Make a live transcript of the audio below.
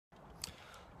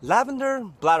Lavender,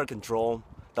 bladder control,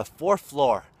 the fourth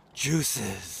floor,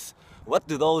 juices. What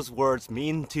do those words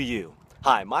mean to you?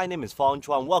 Hi, my name is Fong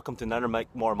Chuan. Welcome to another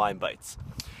More Mind Bites.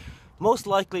 Most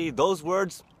likely, those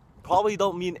words probably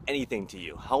don't mean anything to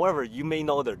you. However, you may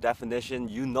know their definition,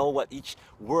 you know what each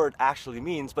word actually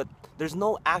means, but there's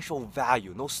no actual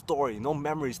value, no story, no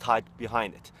memories tied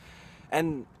behind it.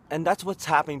 And that's what's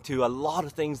happening to a lot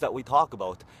of things that we talk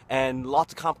about. And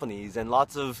lots of companies and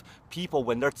lots of people,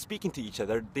 when they're speaking to each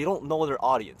other, they don't know their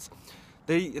audience.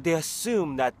 They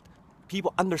assume that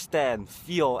people understand,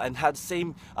 feel, and have the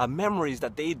same memories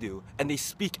that they do, and they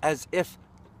speak as if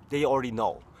they already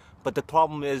know. But the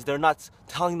problem is they're not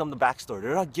telling them the backstory.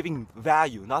 They're not giving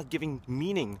value, not giving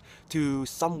meaning to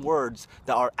some words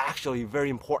that are actually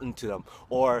very important to them,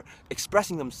 or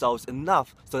expressing themselves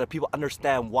enough so that people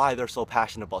understand why they're so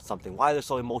passionate about something, why they're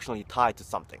so emotionally tied to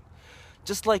something.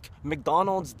 Just like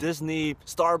McDonald's, Disney,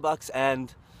 Starbucks,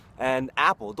 and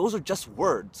Apple, those are just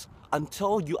words.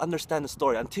 Until you understand the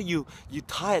story, until you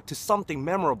tie it to something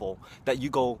memorable that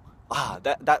you go,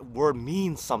 that word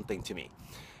means something to me.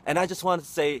 And I just wanted to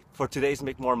say, for today's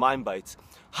Make More Mind Bites,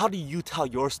 how do you tell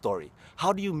your story?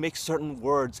 How do you make certain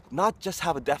words not just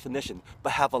have a definition,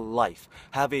 but have a life,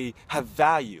 have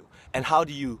value? And how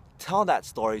do you tell that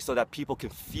story so that people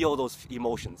can feel those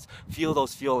emotions, feel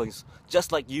those feelings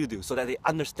just like you do, so that they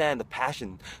understand the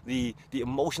passion, the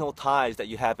emotional ties that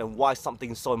you have, and why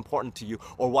something is so important to you,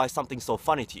 or why something's so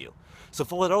funny to you. So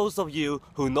for those of you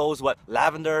who knows what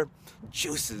lavender,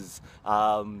 juices,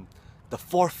 the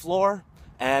fourth floor,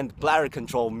 and bladder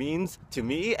control means to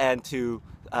me and to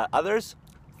others,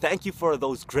 thank you for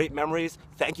those great memories.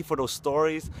 Thank you for those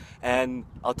stories. And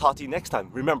I'll talk to you next time.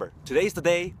 Remember, today's the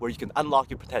day where you can unlock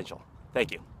your potential.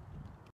 Thank you.